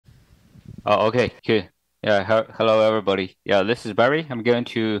Oh, okay, good. Yeah, hello everybody. Yeah, this is Barry. I'm going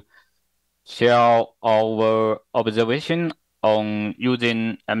to share our observation on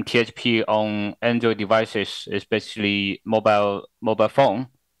using mTHP on Android devices, especially mobile phone.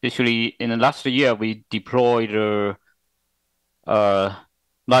 Actually, in the last year, we deployed uh,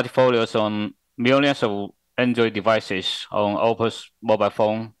 large folios on millions of Android devices on Oppo's mobile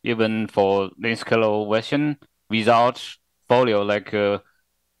phone, even for Linux kernel version without folio like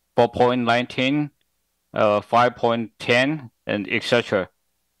 4.19. 5.10 and etc.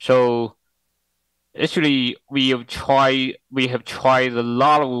 So actually we have tried a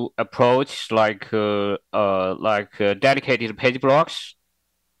lot of approach like dedicated page blocks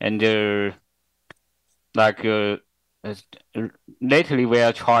and like as- lately we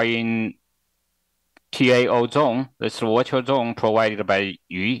are trying TAO zone, this virtual zone provided by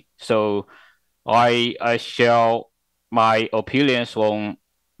Yu. So I share my opinions on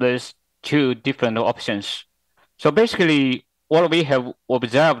these two different options. So basically, what we have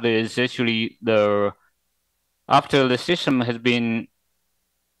observed is actually after the system has been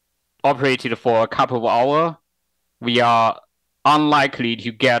operated for a couple of hours, we are unlikely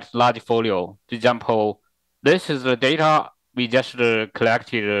to get large folio. For example, this is the data we just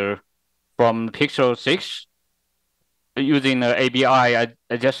collected from Pixel 6 using the ABI. I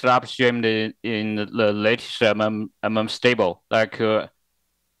just upstreamed in the latest stable.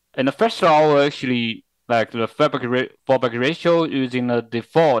 In the first hour, actually, like the fallback ratio using the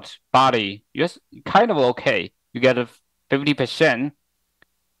default body, yes, kind of okay. You get a 50%,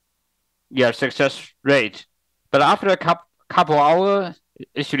 yeah, success rate. But after a couple hours,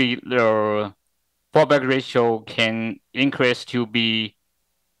 actually the fallback ratio can increase to be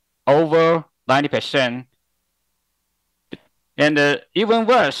over 90%. And even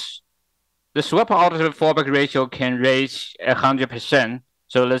worse, the swap out of the fallback ratio can reach 100%.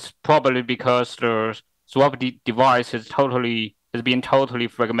 So that's probably because the swap device has been totally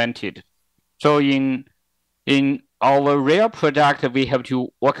fragmented. So in our real product, we have to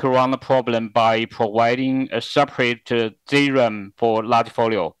work around the problem by providing a separate ZRAM for large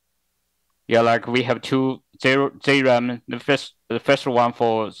folio. Yeah, like we have two ZRAM. The first one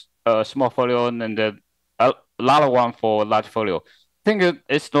for small folio and the another one for large folio. I think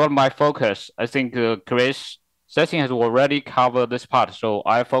it's not my focus. I think Chris Setting has already covered this part, so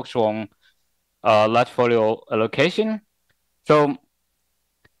I focus on large folio allocation. So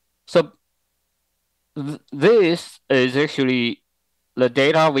so this is actually the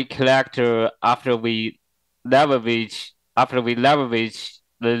data we collect after we leverage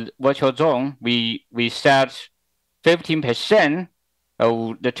the virtual zone. We set 15%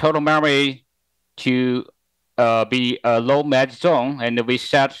 of the total memory to be a low magic zone, and we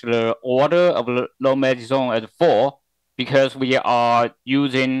set the order of the low magic zone as 4 because we are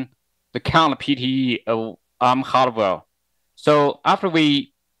using the count PTE of ARM hardware. So after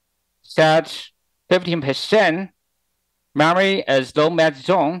we set 15% memory as low magic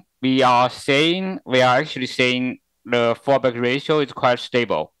zone, we are actually saying the fallback ratio is quite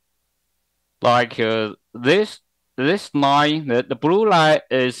stable. Like this line, the blue line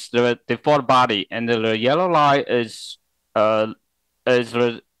is the default body, and the yellow line uh is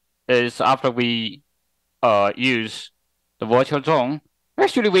is after we use the virtual zone.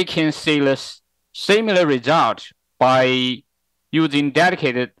 Actually, we can see this similar result by using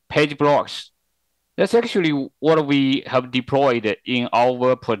dedicated page blocks. That's actually what we have deployed in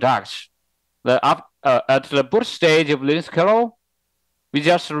our products. At the boot stage of Linux kernel, we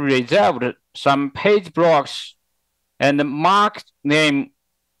just reserved some page blocks and marked them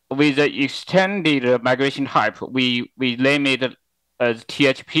with the extended migration type. We name it as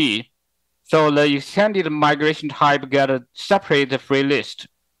THP. So the extended migration type get a separate free list.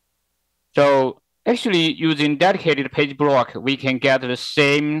 So actually using dedicated page block, we can get the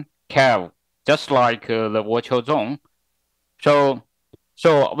same curve, just like the virtual zone. So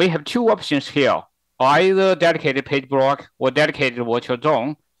so we have two options here, either dedicated page block or dedicated virtual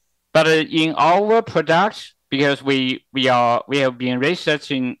zone. But in our product, because we have been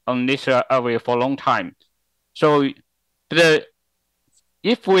researching on this area for a long time. So the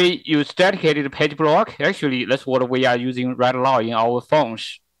if we use dedicated page block, actually that's what we are using right now in our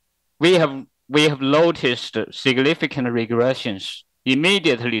phones. We have noticed significant regressions.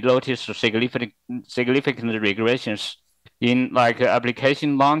 Immediately noticed significant regressions in like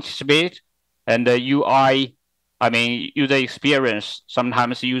application launch speed and the UI. I mean, user experience.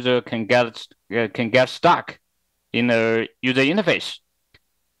 Sometimes user can get stuck in the user interface.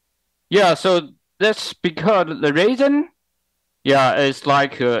 Yeah, so that's because the reason, yeah, is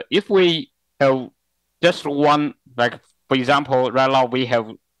like if we have just one, like for example, right now we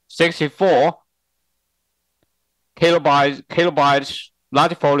have 64 kilobytes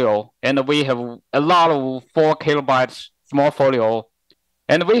large folio, and we have a lot of 4 kilobytes small folio,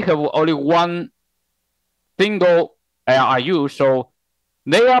 and we have only one single LRU, so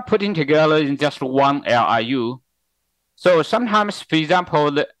they are putting together in just one LRU. So sometimes, for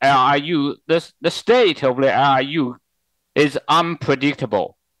example, the LRU, the state of the LRU is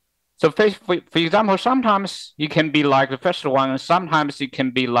unpredictable. So for example, sometimes it can be like the first one, and sometimes it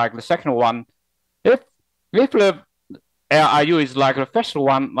can be like the second one. If the LRU is like the first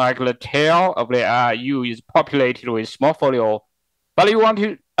one, like the tail of the LRU is populated with small folio, but you want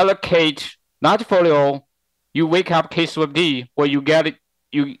to allocate large folio, you wake up case of D, where you get it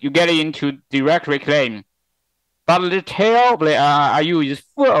into direct reclaim. But the tail of the LRU is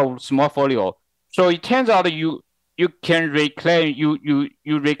full of small folio. So it turns out you can reclaim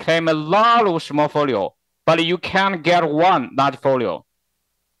you reclaim a lot of small folio, but you can't get one large folio.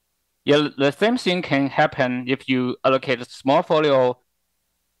 Yeah, the same thing can happen if you allocate a small folio,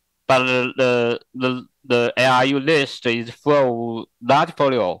 but the LRU list is full of large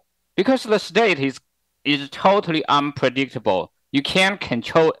folio, because the state is totally unpredictable. You can't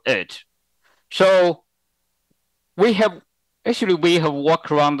control it. So we have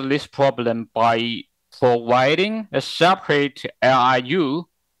worked around this problem by providing a separate LRU.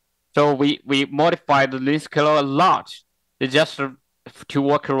 So we modified the list kernel a lot. It's just to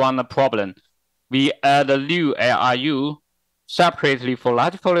work around the problem. We add a new LRU separately for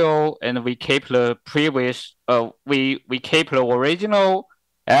large folio, and we keep the previous we keep the original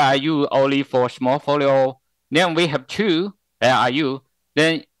LRU only for small folio. Then we have two LRU.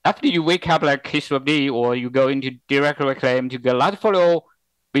 Then after you wake up like case of D, or you go into direct reclaim to get large folio,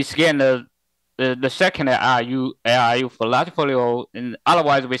 we scan the second LRU for large folio, and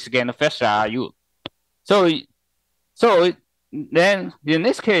otherwise we scan the first LRU. So then in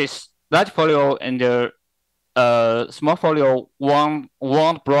this case, large folio and the small folio won't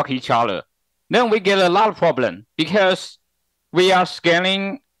block each other. Then we get a lot of problem, because we are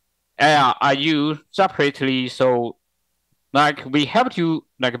scanning LRU separately. So like we have to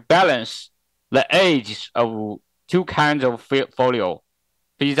like balance the age of two kinds of folio.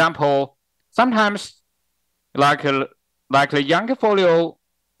 For example, sometimes like the younger folio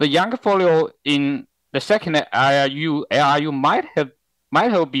in the second LRU might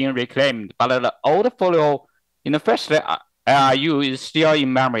have been reclaimed, but the older folio in the first LRU is still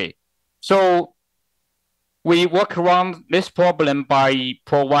in memory. So we work around this problem by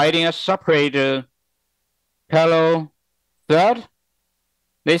providing a separate parallel thread.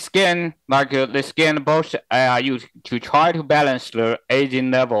 They scan both LRUs to try to balance the aging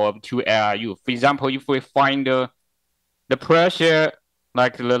level of two LRU. For example, if we find the pressure,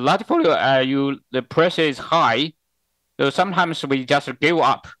 like the large folio LRU, the pressure is high, so sometimes we just give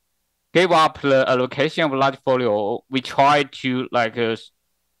up the allocation of large folio. We try to like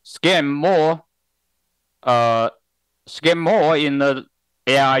scan more in the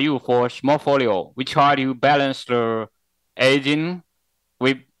LRU for small folio. We try to balance the aging.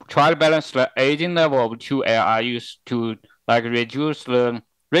 We try to balance the aging level of two LRUs to like reduce the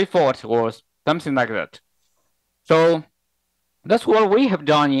rate fault or something like that. So that's what we have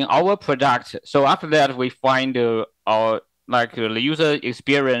done in our product. So after that, we find our like the user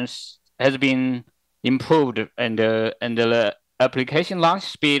experience has been improved, and the application launch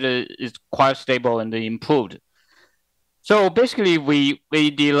speed is quite stable and improved. So basically, we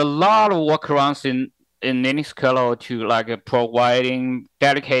did a lot of workarounds in Linux kernel to like providing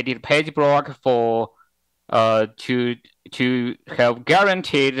dedicated page block for to have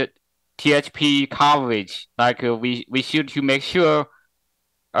guaranteed THP coverage. Like we should to make sure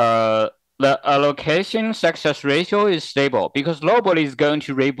the allocation success ratio is stable, because nobody is going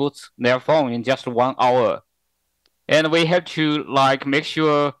to reboot their phone in just 1 hour, and we have to like make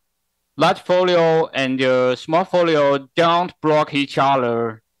sure large folio and small folio don't block each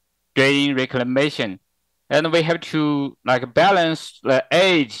other during reclamation, and we have to like balance the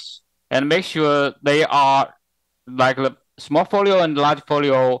age and make sure they are like the small folio and large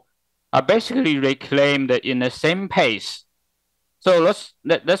folio are basically reclaimed in the same pace. So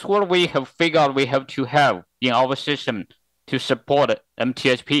that's what we have figured we have to have in our system to support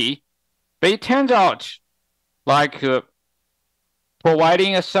mTHP. But it turns out like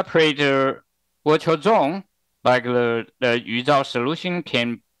providing a separate virtual zone, like the Yuzhao solution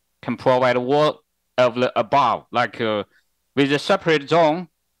can provide all of the above. Like with a separate zone,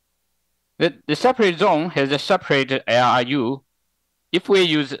 the separate zone has a separate LRU if we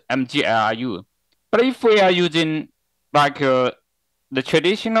use MG-LRU. But if we are using like the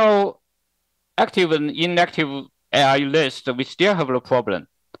traditional active and inactive LRU list, we still have a problem.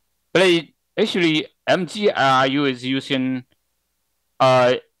 But actually, mGRU is using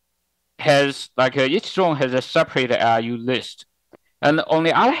has like each zone has a separate RU list, and on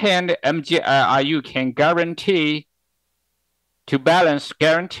the other hand, mGRU can guarantee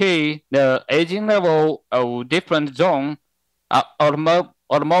the aging level of different zone are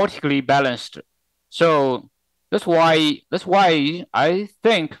automatically balanced. So that's why I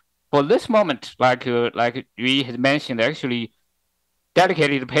think for this moment, like we had mentioned, actually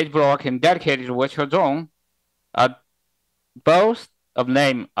dedicated page block and dedicated virtual zone are both of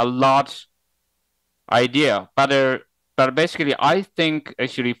them a lot idea, but basically I think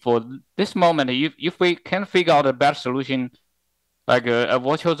actually for this moment, if we can figure out a better solution, like a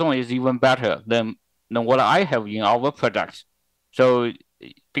virtual zone is even better than what I have in our product. So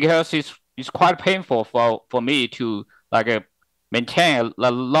because it's quite painful for me to like maintain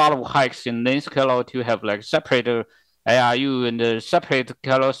a lot of hikes in lane scale to have like separate ARU and separate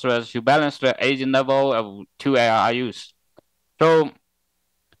color threads to balance the aging level of two ARUs. So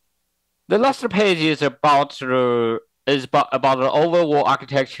the last page is about the overall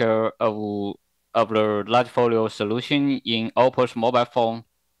architecture of the large folio solution in Oppo's mobile phone.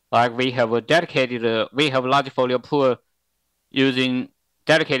 Like we have large folio pool using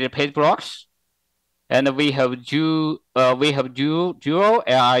dedicated page blocks, and we have dual ARU,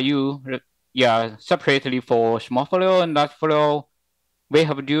 separately for small folio and large folio. We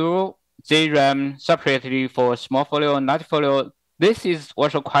have dual ZRAM separately for small folio and large folio. This is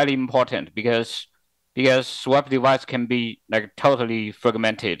also quite important because swap device can be like totally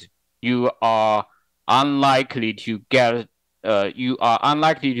fragmented. You are unlikely to get mTHP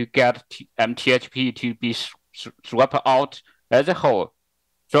to be swapped out as a whole.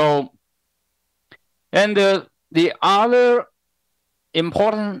 So, and the other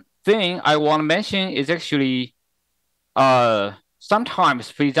important thing I want to mention is actually sometimes,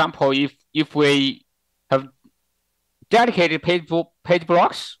 for example, if we have dedicated page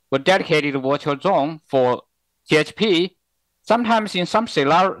blocks or dedicated virtual zone for THP, sometimes in some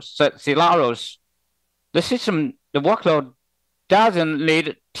scenarios, the workload doesn't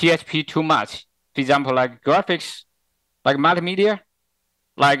need THP too much. For example, like graphics, like multimedia,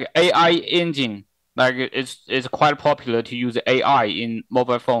 like AI engine, like it's quite popular to use AI in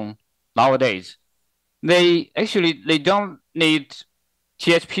mobile phone nowadays. They don't need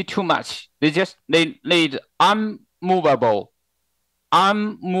THP too much. They need unmovable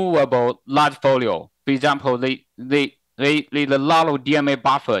large folio. For example, they need a lot of DMA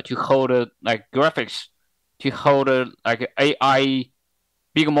buffer to hold like graphics, to hold like AI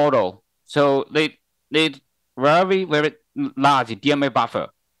big model. So they need very large DMA buffer.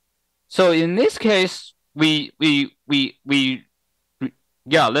 So in this case, that's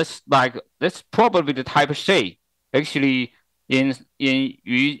probably the type C. Actually, in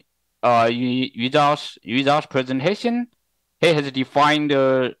Yu Zhao's presentation, he has defined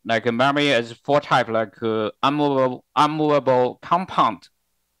like a memory as four type, like unmovable compound.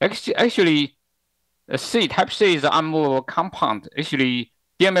 Actually, type C is an unmovable compound. Actually,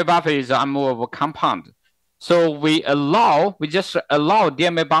 DMA buffer is an unmovable compound. So we just allow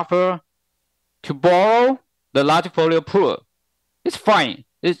DMA buffer to borrow the large folio pool. It's fine.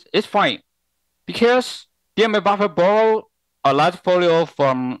 It's fine because DMA buffer borrow a large folio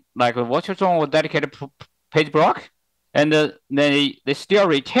from like a virtual zone or dedicated page block, and they still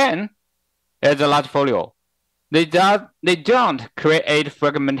retain as a large folio. They don't create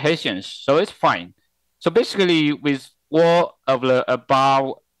fragmentations, so it's fine. So basically, with all of the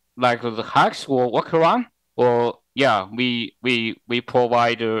above, like the hacks or workaround, or we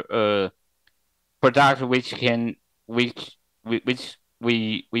provide a product which we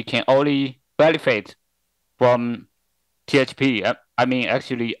can only benefit from THP. I mean,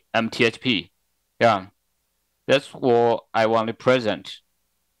 actually, mTHP. Yeah, that's what I want to present.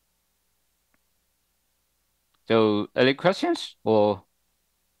 So, any questions or?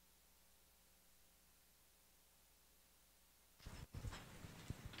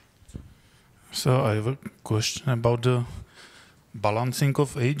 So I have a question about the balancing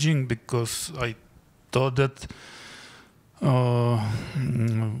of aging, because I thought that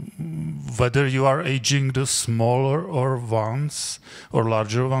whether you are aging the smaller or ones or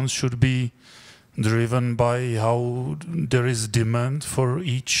larger ones should be driven by how there is demand for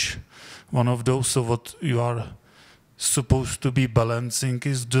each one of those. So what you are supposed to be balancing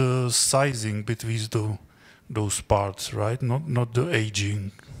is the sizing between those parts, right? Not the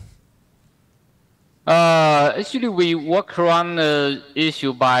aging. Actually, we work around the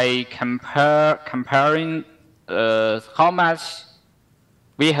issue by comparing how much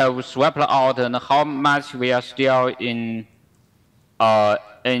we have swapped out and how much we are still in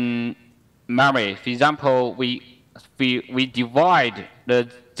in memory. For example, we divide the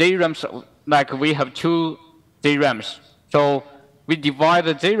DRAMs, like we have two DRAMs. So we divide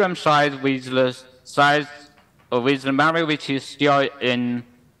the DRAM size with the size with the memory which is still in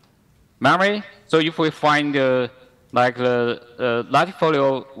memory. So if we find like the large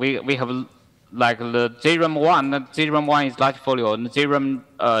folio, we have like the DRAM one. The DRAM one is large folio, and DRAM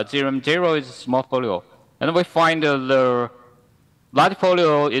 0 is small folio. And we find the large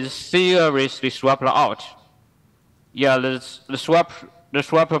folio is seriously swapped out. Yeah, the swap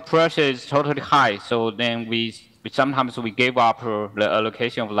pressure is totally high. So then we sometimes we give up the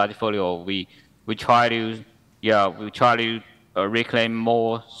allocation of large folio. We try to reclaim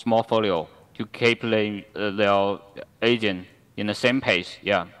more small folio to keep their agent in the same pace.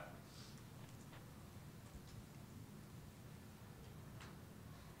 Yeah.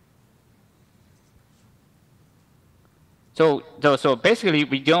 So basically,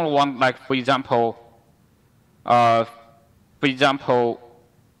 we don't want, like, for example,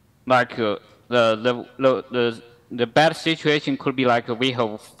 like the bad situation could be like we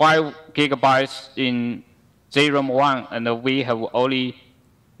have 5 gigabytes in DRAM 1, and we have only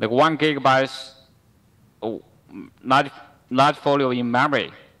like 1 gigabytes large folio in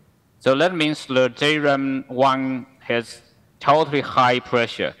memory. So that means the DRAM 1 has totally high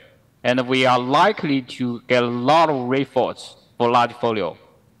pressure, and we are likely to get a lot of refaults for large folio.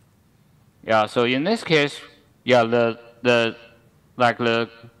 Yeah, so in this case, yeah, the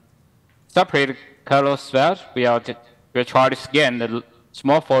separate color thread, we'll try to scan the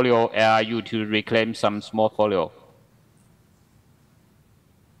small folio ARU to reclaim some small folio.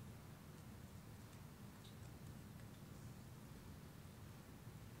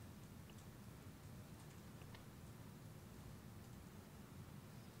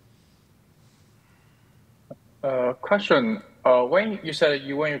 Question. When you said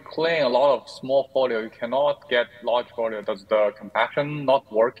when you clean a lot of small folio, you cannot get large folio. Does the compaction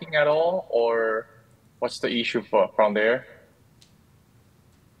not working at all, or what's the issue from there?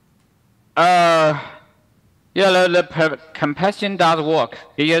 Yeah, the compaction does work.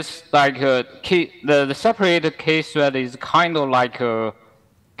 It is like the separated case thread is kind of like a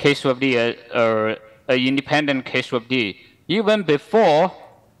case of D, a independent case of D. Even before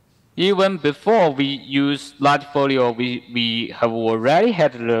we use large folio, we have already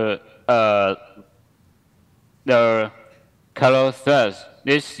had the color threads.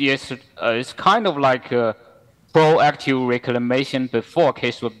 This is it's kind of like a proactive reclamation before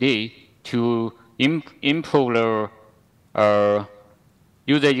case of D to improve the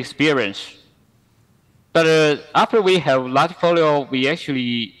user experience. But after we have large folio, we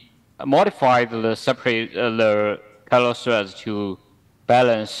actually modified the separate the color threads to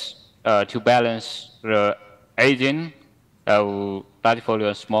balance the aging of large folio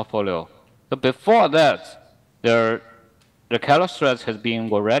and small folio. So before that, the color threads has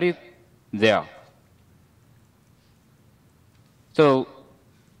been already there. So,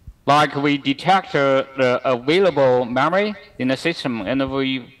 like we detect the available memory in the system, and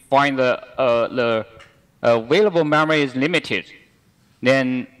we find the available memory is limited,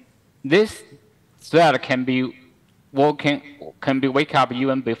 then this thread can be wake up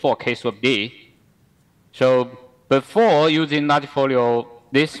even before case of D. So before using large folio,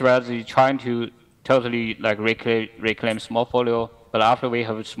 this thread is trying to totally like reclaim small folio, but after we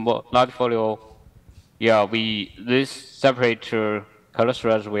have large folio, yeah, this separate color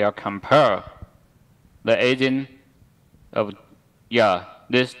threads will compare the agent of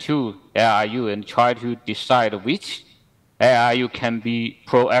these two ARU and try to decide which ARU can be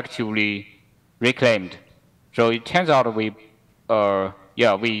proactively reclaimed. So it turns out we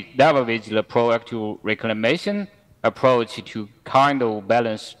leverage the proactive reclamation approach to kind of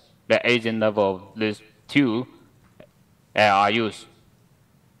balance the agent level of these two ARUs.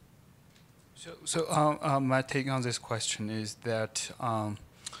 So my take on this question is that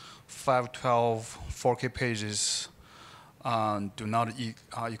 512 4K pages do not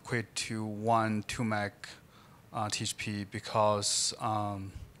equate to 1 2 meg THP because,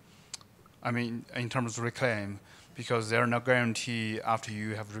 I mean, in terms of reclaim, because there are no guarantee after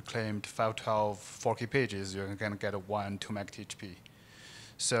you have reclaimed 512 4K pages, you're going to get a 1 2 meg THP.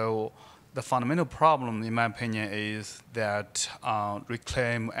 So the fundamental problem, in my opinion, is that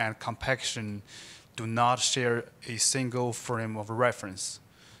reclaim and compaction do not share a single frame of reference.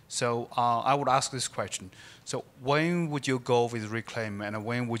 So I would ask this question. So when would you go with reclaim and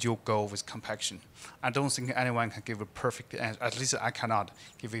when would you go with compaction? I don't think anyone can give a perfect answer. At least I cannot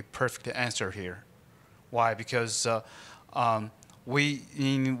give a perfect answer here. Why? Because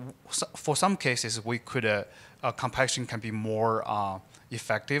for some cases we could compaction can be more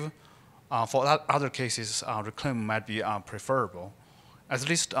effective. For other cases, reclaim might be preferable. At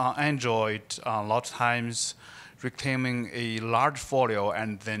least on Android, a lot of times reclaiming a large folio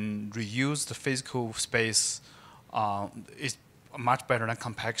and then reuse the physical space is much better than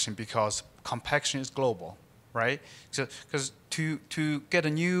compaction because compaction is global, right? So, because to get a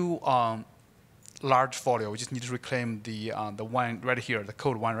new large folio, we just need to reclaim the one right here, the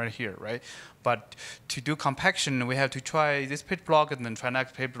code one right here, right? But to do compaction, we have to try this page block and then try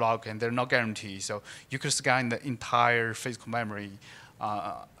next page block, and they're not guaranteed. So you could scan the entire physical memory,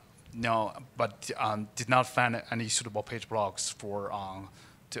 no, but did not find any suitable page blocks for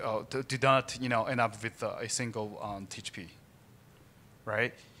did not end up with a single THP,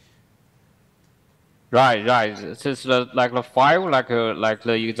 right? Right. This is like the file, like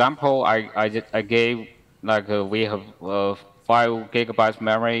the example I gave. Like we have 5 GB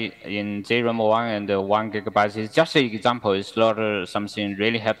memory in DRAM 1 and 1 GB. It's just an example. It's not something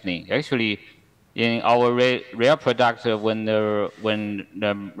really happening. Actually, in our real product, when the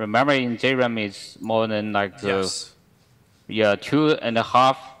memory in DRAM is more than like Yes.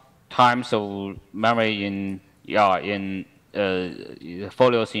 2.5 times of memory in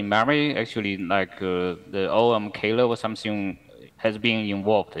folios in memory, actually like the OM killer or something has been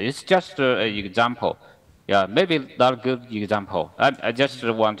involved. It's just an example. Yeah, maybe not a good example. I just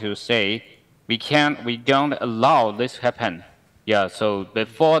want to say we don't allow this happen. Yeah, so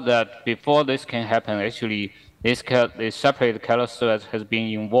before this can happen, actually this separate killer thread has been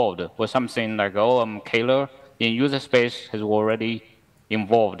involved for something like OM killer in user space has already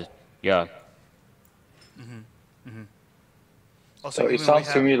involved. Yeah. So it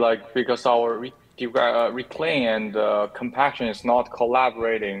sounds to me like because our reclaim and compaction is not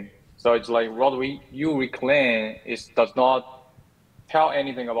collaborating. So it's like what you reclaim does not tell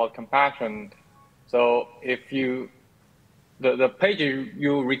anything about compaction. So if the page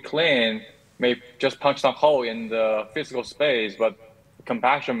you reclaim may just punch some hole in the physical space, but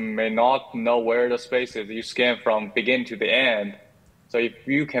compaction may not know where the space is. You scan from beginning to the end. So if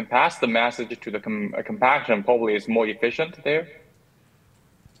you can pass the message to the compaction, probably it's more efficient there.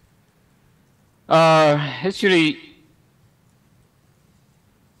 Actually,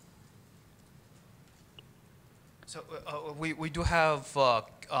 so we do have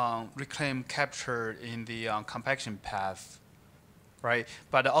reclaim capture in the compaction path, right?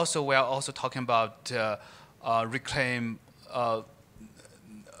 But also we are also talking about reclaim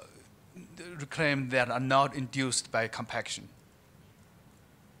that are not induced by compaction.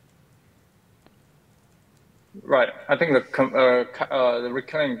 Right. I think the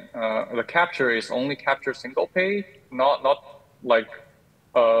reclaim the capture is only capture single page, not like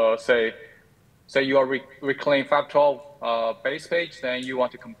say you are reclaim 512 base page, then you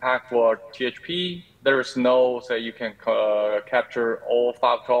want to compact for THP. There is no say you can capture all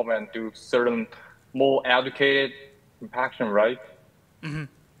 512 and do certain more educated compaction, right? Mm-hmm.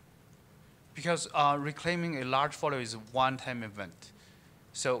 Because reclaiming a large folio is a one-time event.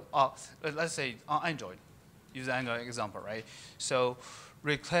 So let's say on Android, use the Android example, right? So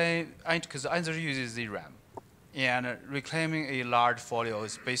reclaim, because Android uses DRAM, and reclaiming a large folio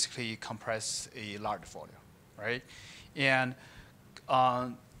is basically compress a large folio, right? And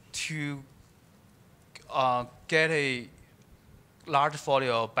to get a large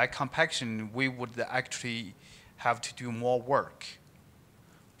folio by compaction, we would actually have to do more work.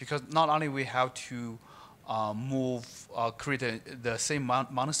 Because not only we have to create the same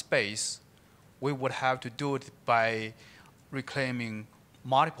amount of space, we would have to do it by reclaiming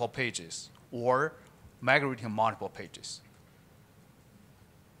multiple pages or migrating multiple pages.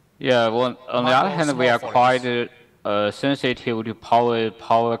 Yeah, well, on the other hand, we are quite sensitive to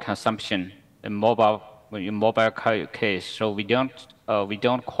power consumption in mobile case, so we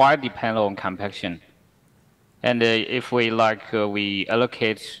don't quite depend on compaction. And if we we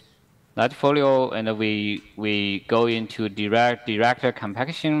allocate that folio and we go into direct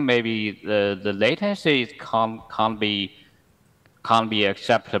compaction, maybe the latency can't be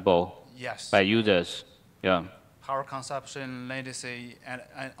acceptable Yes. by users. Yeah. Power consumption, latency, and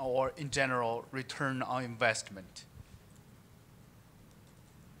or in general return on investment.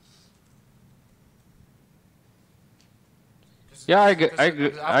 Yeah, I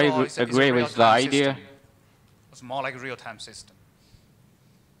agree with the idea. It's more like a real-time system.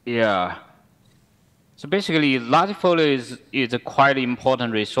 Yeah. So basically, large folio is a quite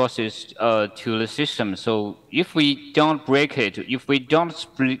important resources to the system. So if we don't break it, if we don't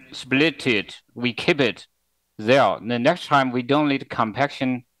split it, we keep it there. The next time we don't need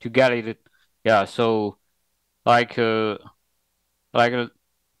compaction to get it. Yeah. So like yeah,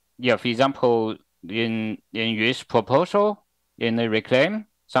 for example, use proposal in the reclaim.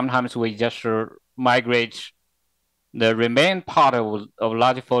 Sometimes we just migrate the remaining part of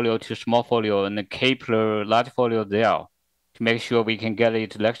large folio to small folio and keep the large folio there to make sure we can get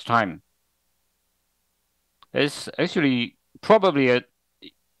it next time. It's actually probably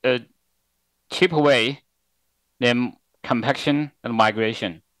a cheaper way than compaction and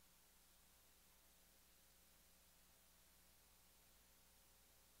migration.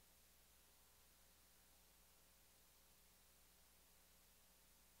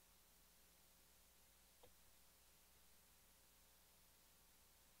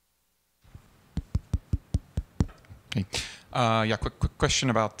 Okay. Yeah, quick question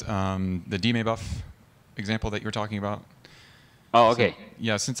about the DMA-buff example that you were talking about. Oh, okay. So,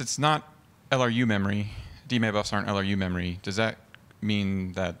 yeah, since it's not LRU memory, DMA-buffs aren't LRU memory, does that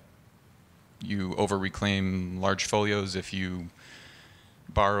mean that you over-reclaim large folios if you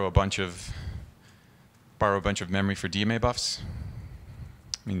borrow a bunch of memory for DMA-buffs?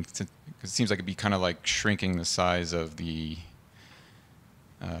 I mean, it seems like it'd be kind of like shrinking the size of the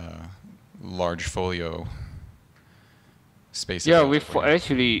large folio space. Yeah, we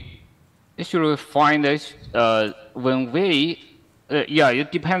actually find this when we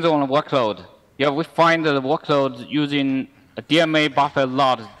it depends on the workload. Yeah, we find that the workload using a DMA buffer a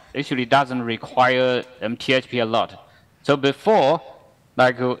lot actually doesn't require mTHP a lot. So before,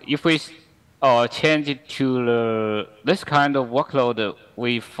 like if we change it to this kind of workload,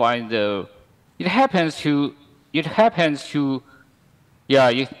 we find it happens to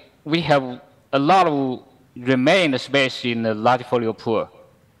we have a lot of remain space in the large folio pool.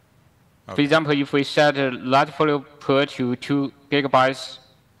 Okay. For example, if we set a large folio pool to 2 GB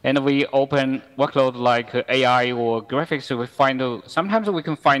and we open workload like AI or graphics, we find sometimes we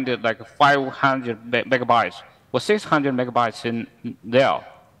can find like 500 megabytes or 600 megabytes in there.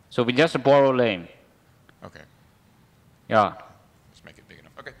 So we just borrow them. Okay. Yeah. Just make it big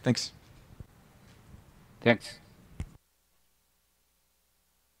enough. Okay. Thanks. Thanks.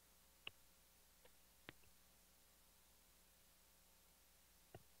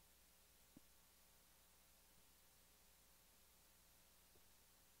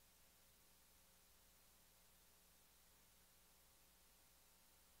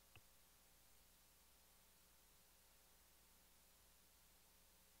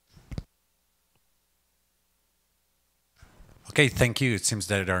 Okay, thank you. It seems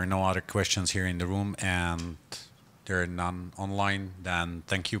that there are no other questions here in the room and there are none online. Then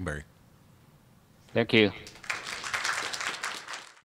thank you, Barry. Thank you.